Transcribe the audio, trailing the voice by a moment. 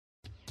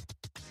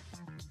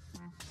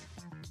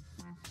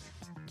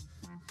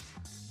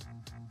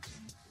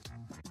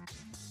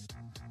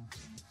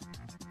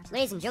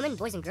Ladies and gentlemen,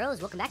 boys and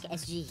girls, welcome back to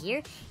SG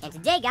here. And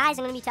today, guys,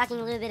 I'm going to be talking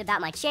a little bit about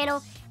my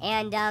channel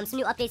and some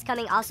new updates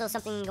coming, also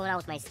something going on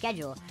with my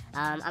schedule.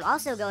 I'm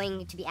also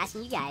going to be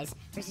asking you guys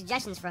for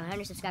suggestions for a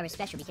 100 subscribers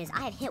special because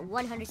I have hit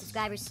 100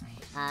 subscribers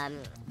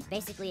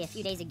basically a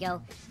few days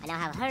ago. I now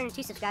have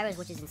 102 subscribers,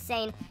 which is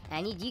insane, and I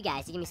need you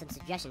guys to give me some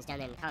suggestions down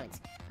there in the comments.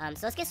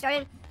 So let's get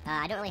started.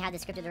 I don't really have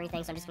this scripted or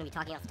anything, so I'm just going to be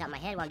talking off the top of my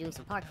head while I'm doing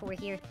some parkour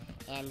here.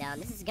 And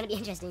this is going to be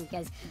interesting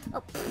because...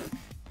 Oh,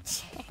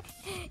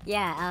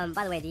 yeah,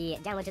 by the way, the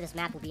download to this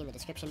map will be in the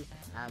description.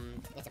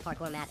 It's a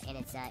parkour map, and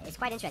it's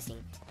quite interesting.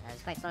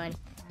 It's quite fun.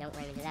 Don't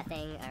ram into that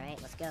thing.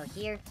 Alright, let's go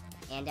here.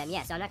 And,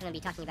 yeah, so I'm not going to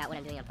be talking about what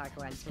I'm doing on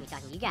parkour. I'm just going to be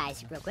talking to you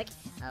guys real quick.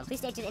 Please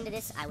stay to the end of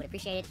this. I would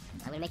appreciate it.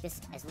 I'm going to make this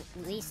as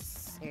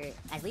least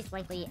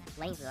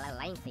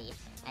lengthy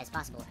as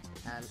possible.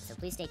 So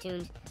please stay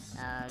tuned.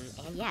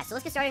 And, yeah, so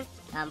let's get started.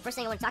 First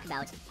thing I want to talk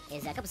about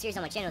is a couple series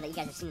on my channel that you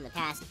guys have seen in the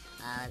past.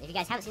 If you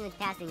guys haven't seen it in the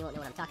past, then you won't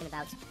know what I'm talking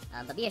about.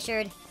 But be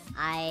assured,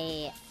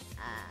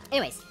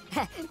 anyways,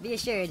 be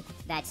assured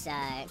that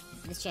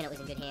this channel is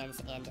in good hands,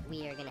 and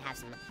we are going to have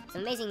some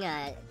amazing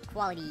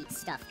quality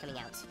stuff coming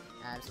out.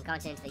 Some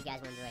content that you guys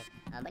will enjoy.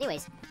 But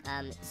anyways,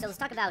 so let's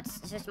talk about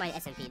just my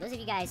SMP. Those of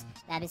you guys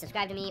that have been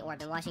subscribed to me or have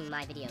been watching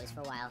my videos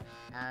for a while,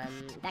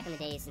 back in the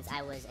day since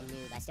I was a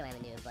noob, I still am a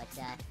noob, but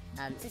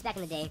since back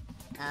in the day,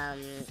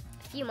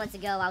 a few months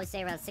ago, I would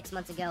say around 6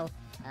 months ago,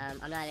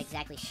 I'm not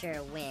exactly sure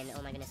when.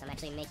 Oh my goodness, I'm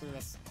actually making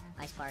this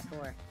ice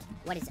parkour.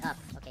 What is up?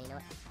 Okay, you know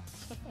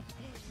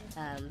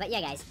what? But yeah,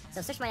 guys,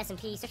 so Search My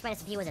SMP. Search My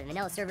SMP was a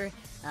vanilla server.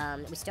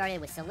 We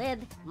started with Celib,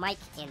 Mike,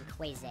 and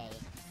Quaze.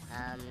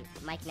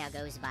 Mike now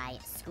goes by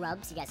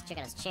Scrubs. You guys can check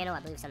out his channel. I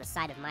believe it's on the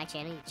side of my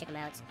channel. You can check him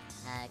out.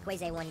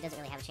 Quaze one, he doesn't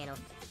really have a channel.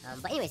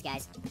 But anyways,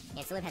 guys,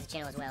 and Celib has a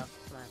channel as well.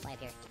 Come on, fly up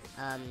here.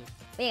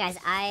 But yeah,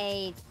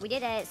 guys, we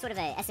did a sort of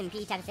a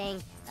SMP type of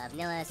thing,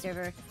 vanilla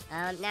server.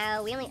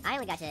 Now I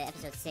only got to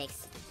episode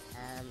 6.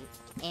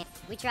 And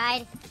we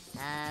tried.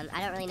 I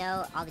don't really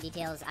know all the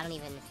details. I don't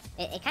even...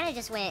 It kind of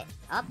just went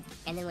up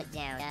and then went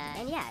down.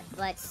 And yeah,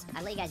 but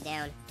I let you guys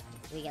down.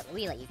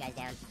 We let you guys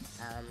down.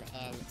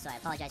 And so I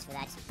apologize for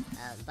that.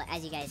 But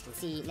as you guys can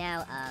see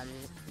now,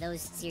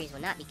 those series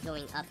will not be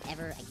going up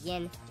ever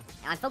again.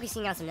 I'm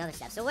focusing on some other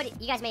stuff. So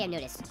what you guys may have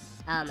noticed,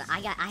 I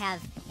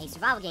have a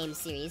survival game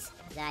series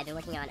that I've been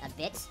working on a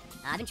bit.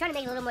 I've been trying to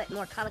make it a little bit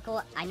more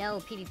comical. I know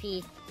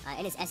PvP,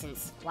 in its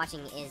essence,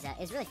 watching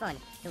is really fun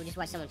to just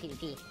watch someone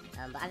PvP.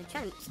 But I've been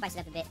trying to spice it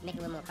up a bit, make it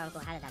a little more comical.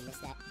 How did I miss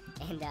that?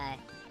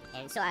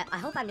 And so I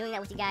hope I'm doing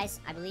that with you guys.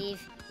 I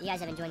believe you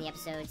guys have enjoyed the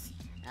episodes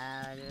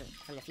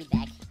from the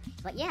feedback.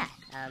 But yeah,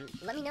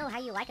 let me know how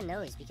you liking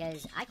those,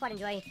 because I quite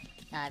enjoy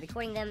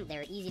recording them.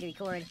 They're easy to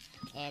record,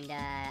 and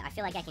I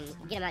feel like I can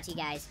get them out to you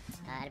guys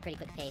at a pretty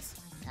quick pace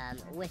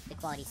with the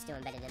quality still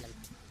embedded in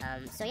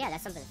them. So yeah,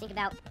 that's something to think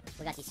about.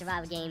 We got these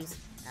survival games.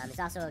 It's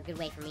also a good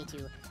way for me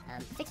to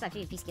fix my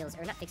PvP skills,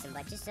 or not fix them,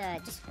 but just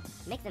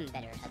make them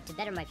better, to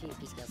better my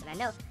PvP skills. And I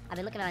know I've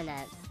been looking on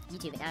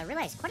YouTube, and I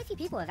realized quite a few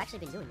people have actually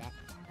been doing that.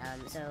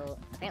 So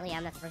apparently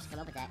I'm not the first to come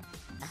up with that.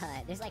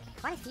 There's like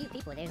quite a few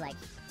people. There's like,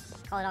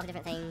 call it all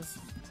different things,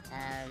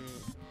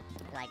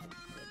 like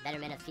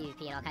betterment of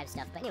PvP and all kinds of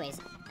stuff. But anyways,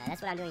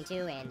 that's what I'm doing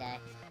too, and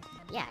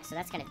yeah, so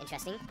that's kind of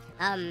interesting.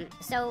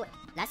 So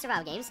that's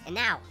survival games, and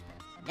now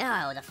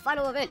the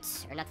final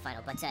event, or not the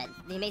final, but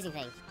the amazing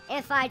thing,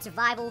 Amplified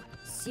Survival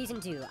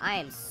Season 2. I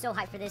am so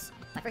hyped for this.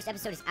 My first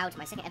episode is out.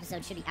 My second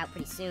episode should be out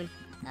pretty soon.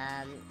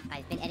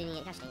 I've been editing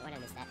it. Gosh dang, why did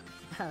I miss that?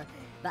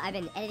 But I've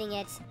been editing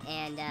it,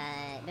 and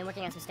been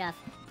working on some stuff.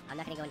 I'm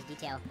not going to go into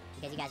detail,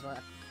 because you guys will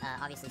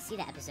obviously see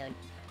that episode.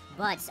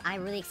 But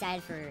I'm really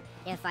excited for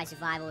Amplified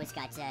Survival. It's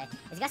got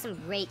some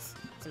great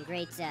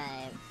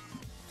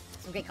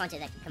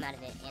content that can come out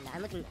of it, and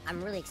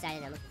I'm really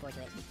excited. I'm looking forward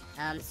to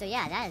it. So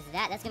yeah, that is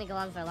that. That's gonna go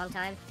on for a long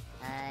time.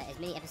 As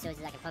many episodes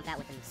as I can pump out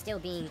with them still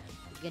being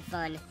good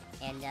fun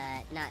and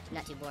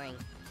not too boring.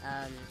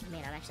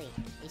 Man, I'm actually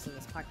acing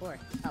this parkour.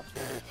 Oh,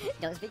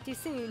 don't speak too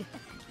soon.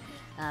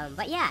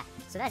 But yeah,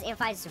 so that's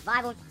Amplified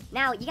Survival.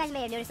 Now, you guys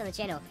may have noticed on the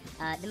channel,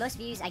 the most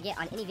views I get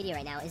on any video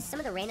right now is some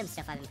of the random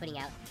stuff I've been putting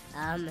out.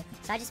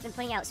 So I've just been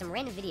putting out some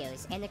random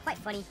videos, and they're quite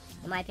funny,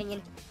 in my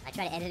opinion. I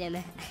try to edit them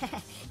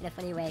in a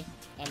funny way,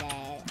 and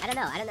I don't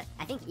know.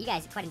 I think you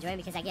guys quite enjoy them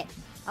because I get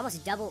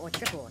almost double or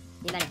triple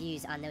the amount of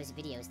views on those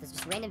videos. Those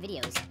just random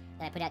videos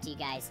that I put out to you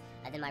guys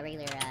than my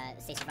regular,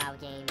 say, survival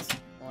games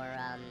or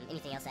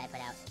anything else that I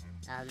put out.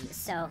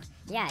 So,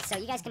 yeah, so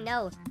you guys can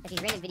know that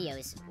these random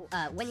videos,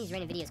 when these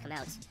random videos come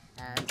out,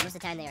 most of the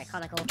time they are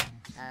comical,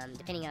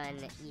 depending on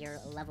your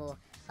level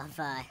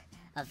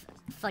of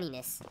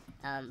funniness.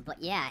 But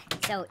yeah,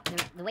 so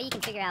the way you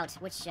can figure out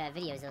which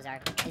videos those are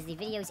is the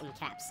videos in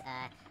caps.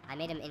 I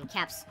made them in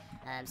caps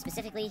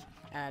specifically,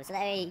 so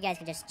that way you guys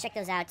can just check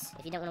those out.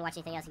 If you don't want to watch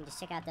anything else, you can just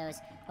check out those.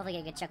 Hopefully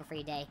get a good chuckle for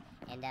your day,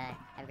 and have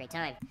a great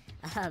time.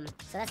 So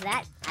that's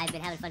that. I've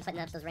been having fun putting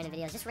up those random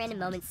videos, just random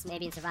moments,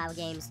 maybe in survival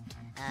games,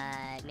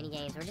 mini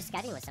games, or just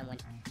Skyping with someone.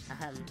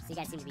 So you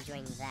guys seem to be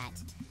enjoying that.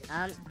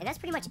 And that's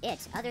pretty much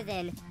it, other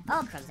than...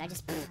 Oh, crumbs, I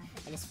just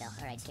fell.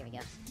 Alright, here we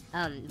go.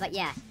 But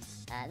yeah,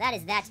 that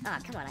is that. Oh,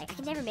 come on, I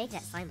can never make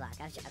that slime block.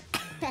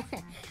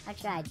 I've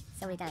tried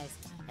so many times,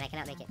 and I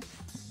cannot make it.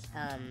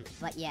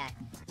 But yeah,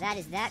 that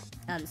is that.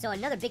 So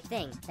another big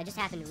thing that just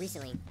happened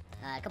recently,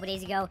 a couple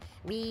days ago,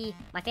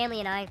 my family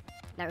and I,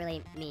 not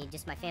really me,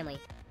 just my family,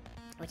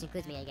 which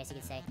includes me, I guess you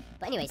could say.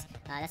 But anyways,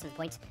 that's not the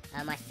point.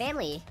 My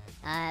family,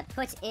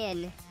 put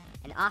in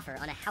an offer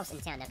on a house in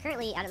town. Now,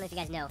 currently, I don't know if you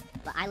guys know,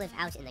 but I live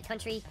out in the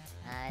country.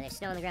 There's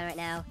snow on the ground right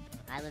now.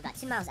 I live about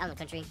 10 miles out in the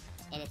country,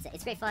 and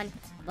it's great fun,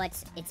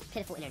 but it's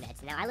pitiful internet.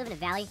 Now, I live in a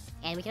valley,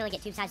 and we can only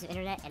get 2 types of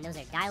internet, and those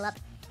are dial-up,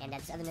 and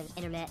this other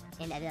internet,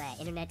 I'm not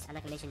going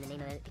to mention the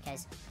name of it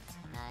because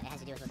it has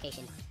to do with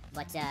location.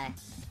 But,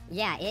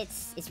 yeah,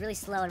 it's really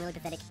slow and really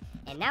pathetic.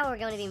 And now we're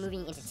going to be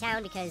moving into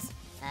town because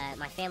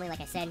my family,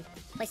 like I said,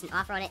 placed an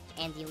offer on it,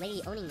 and the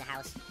lady owning the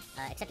house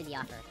accepted the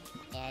offer,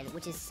 and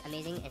which is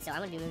amazing. And so I'm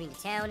going to be moving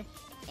to town,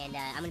 and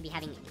I'm going to be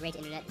having great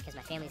internet because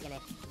my family's going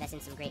to invest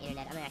in some great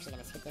internet. I'm actually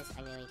going to skip this.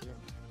 I'm going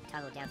to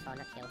toggle downfall,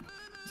 not kill.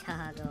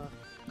 Toggle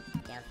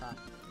downfall.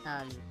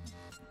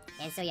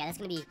 And so yeah, that's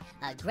going to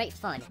be great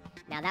fun.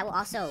 Now that will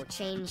also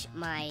change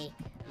my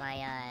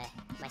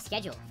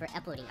schedule for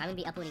uploading. I'm going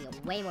to be uploading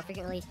way more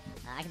frequently.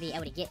 I can be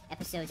able to get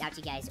episodes out to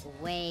you guys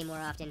way more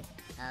often.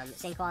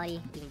 Same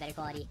quality, even better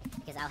quality,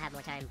 because I'll have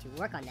more time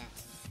to work on that.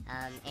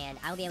 And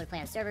I'll be able to play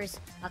on servers,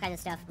 all kinds of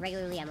stuff.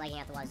 Regularly, I'm lagging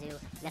out the wazoo.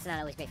 And that's not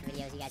always great for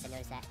videos. You guys have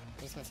noticed that.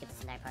 I'm just going to skip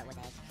this entire part. What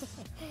the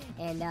heck?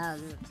 And,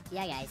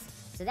 yeah, guys.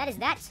 So that is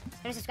that.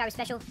 100 subscriber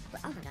special.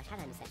 Oh my gosh, how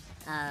did I miss that?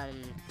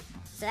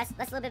 So that's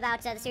a little bit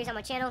about the series on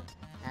my channel.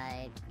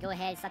 Go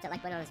ahead, slap that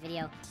like button on this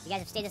video. If you guys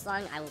have stayed this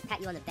long, I will pat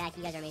you on the back.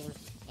 You guys are amazing.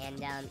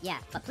 And, yeah,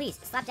 but please,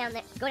 slap down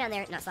there. Go down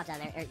there. Not slap down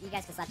there. Or you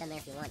guys can slap down there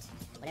if you want.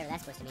 Whatever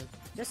that's supposed to mean.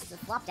 Just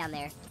flop down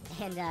there.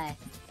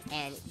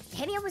 And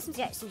hit me up with some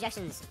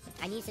suggestions.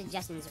 I need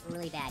suggestions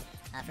really bad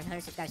for the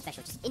 100 subscriber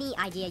special. Just any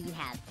idea you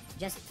have.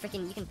 Just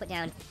freaking, you can put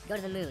down, go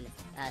to the moon,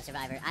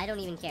 Survivor. I don't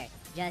even care.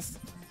 Just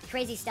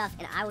crazy stuff,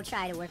 and I will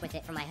try to work with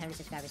it for my 100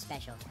 subscriber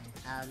special.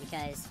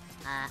 Because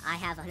I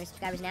have 100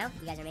 subscribers now.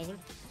 You guys are amazing.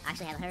 I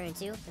actually have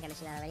 102. I think I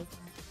mentioned that already.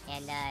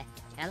 And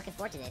I'm looking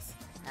forward to this.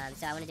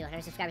 So I want to do a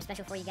 100 subscriber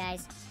special for you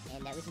guys,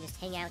 and we can just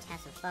hang out, have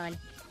some fun,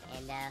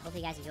 and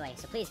hopefully you guys enjoy.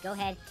 So please, go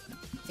ahead.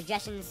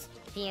 Suggestions,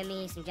 PM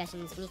me,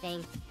 suggestions,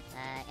 anything,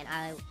 and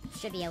I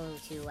should be able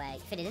to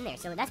fit it in there.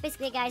 So that's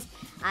basically it, guys.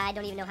 I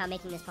don't even know how I'm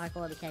making this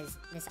parkour because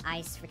this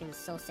ice, freaking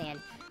soul sand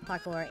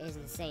parkour is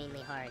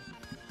insanely hard.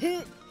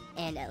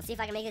 And let's see if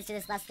I can make it to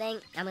this last thing.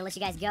 I'm going to let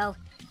you guys go.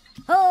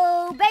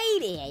 Oh,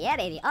 baby! Yeah,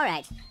 baby.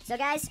 Alright. So,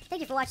 guys,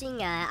 thank you for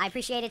watching. I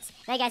appreciate it.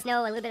 Now you guys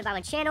know a little bit about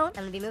my channel. I'm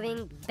going to be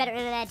moving. Better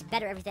internet,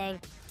 better everything.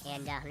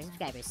 And 100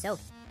 subscribers. So,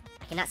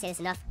 I cannot say this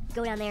enough.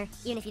 Go down there,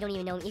 even if you don't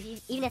even know.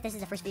 Even if this is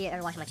the first video you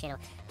ever watched on my channel.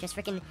 Just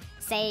freaking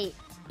say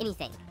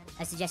anything.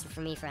 A suggestion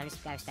for me for 100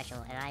 subscribers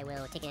special. And I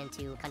will take it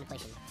into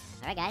contemplation.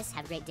 Alright, guys.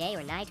 Have a great day,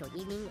 or night, or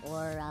evening,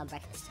 or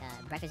breakfast.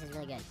 Breakfast is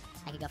really good.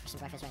 I could go for some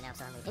breakfast right now,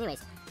 so I'm hungry.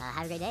 Anyways,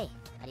 have a great day.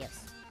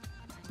 Adios.